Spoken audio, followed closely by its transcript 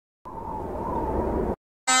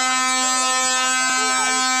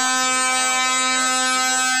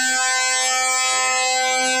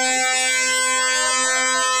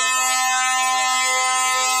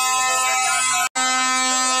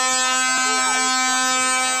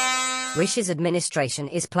RISHI's administration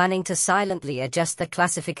is planning to silently adjust the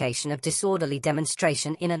classification of disorderly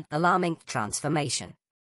demonstration in an alarming transformation.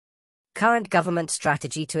 Current government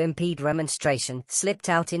strategy to impede demonstration, slipped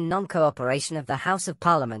out in non-cooperation of the House of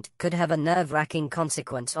Parliament, could have a nerve-wracking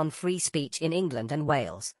consequence on free speech in England and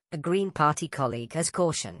Wales, a Green Party colleague has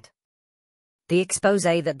cautioned. The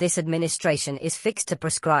exposé that this administration is fixed to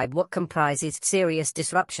prescribe what comprises serious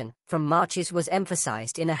disruption from marches was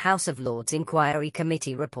emphasized in a House of Lords Inquiry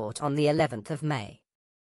Committee report on the 11th of May.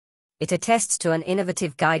 It attests to an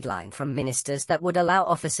innovative guideline from ministers that would allow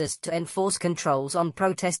officers to enforce controls on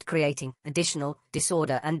protest, creating additional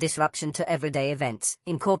disorder and disruption to everyday events,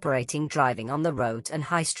 incorporating driving on the roads and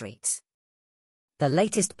high streets. The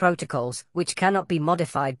latest protocols, which cannot be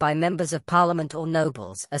modified by members of Parliament or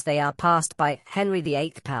nobles as they are passed by Henry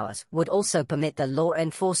VIII powers, would also permit the law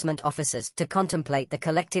enforcement officers to contemplate the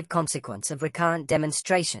collective consequence of recurrent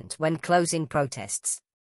demonstrations when closing protests.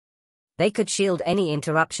 They could shield any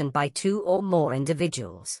interruption by two or more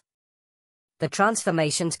individuals. The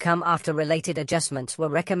transformations come after related adjustments were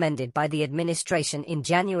recommended by the administration in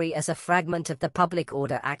January as a fragment of the Public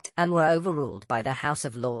Order Act and were overruled by the House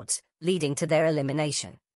of Lords, leading to their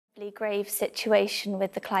elimination. Grave situation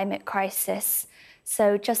with the climate crisis.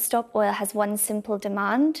 So Just Stop Oil has one simple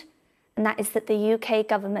demand, and that is that the UK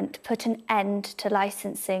government put an end to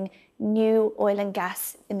licensing new oil and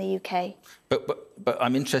gas in the UK. But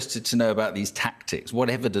I'm interested to know about these tactics.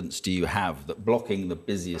 What evidence do you have that blocking the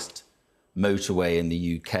busiest motorway in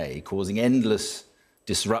the UK, causing endless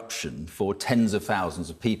disruption for tens of thousands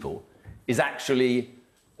of people, is actually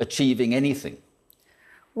achieving anything?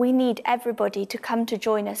 We need everybody to come to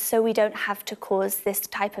join us so we don't have to cause this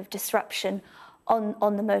type of disruption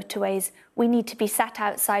on the motorways. We need to be sat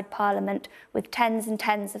outside Parliament with tens and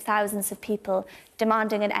tens of thousands of people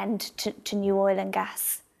demanding an end to new oil and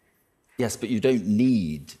gas. Yes, but you don't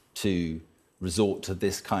need to resort to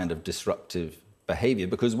this kind of disruptive behaviour,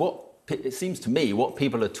 because it seems to me what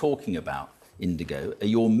people are talking about, Indigo, are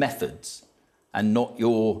your methods and not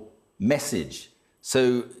your message.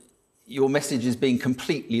 So your message is being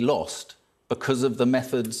completely lost because of the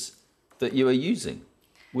methods that you are using,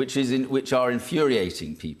 which are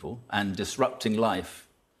infuriating people and disrupting life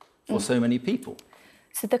for so many people.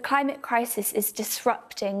 So the climate crisis is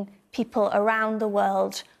disrupting people around the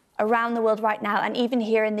world right now, and even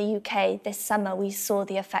here in the UK this summer we saw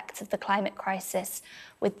the effects of the climate crisis,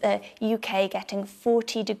 with the UK getting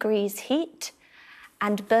 40 degrees heat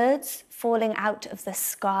and birds falling out of the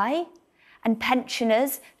sky and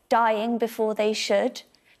pensioners dying before they should.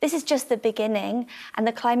 This is just the beginning, and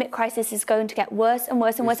the climate crisis is going to get worse and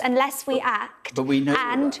worse and worse unless we act. But we know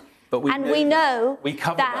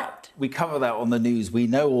that. We cover that on the news. We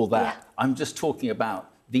know all that. Yeah. I'm just talking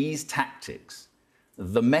about these tactics.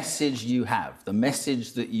 The message you have, the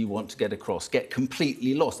message that you want to get across, get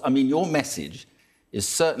completely lost. I mean, your message is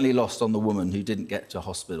certainly lost on the woman who didn't get to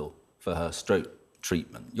hospital for her stroke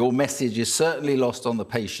treatment. Your message is certainly lost on the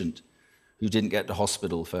patient who didn't get to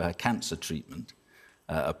hospital for her cancer treatment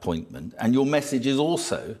appointment. And your message is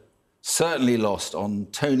also certainly lost on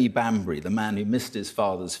Tony Banbury, the man who missed his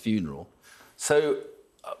father's funeral. So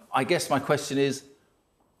I guess my question is,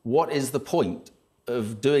 what is the point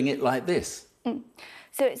of doing it like this?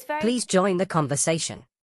 So it's Please join the conversation.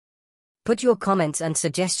 Put your comments and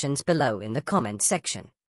suggestions below in the comment section.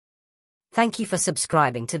 Thank you for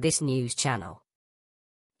subscribing to this news channel.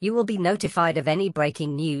 You will be notified of any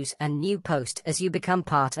breaking news and new post as you become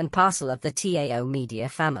part and parcel of the TAO Media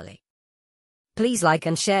family. Please like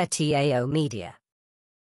and share TAO Media.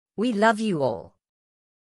 We love you all.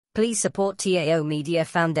 Please support TAO Media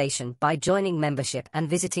Foundation by joining membership and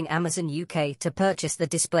visiting Amazon UK to purchase the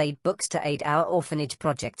displayed books to aid our orphanage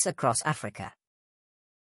projects across Africa.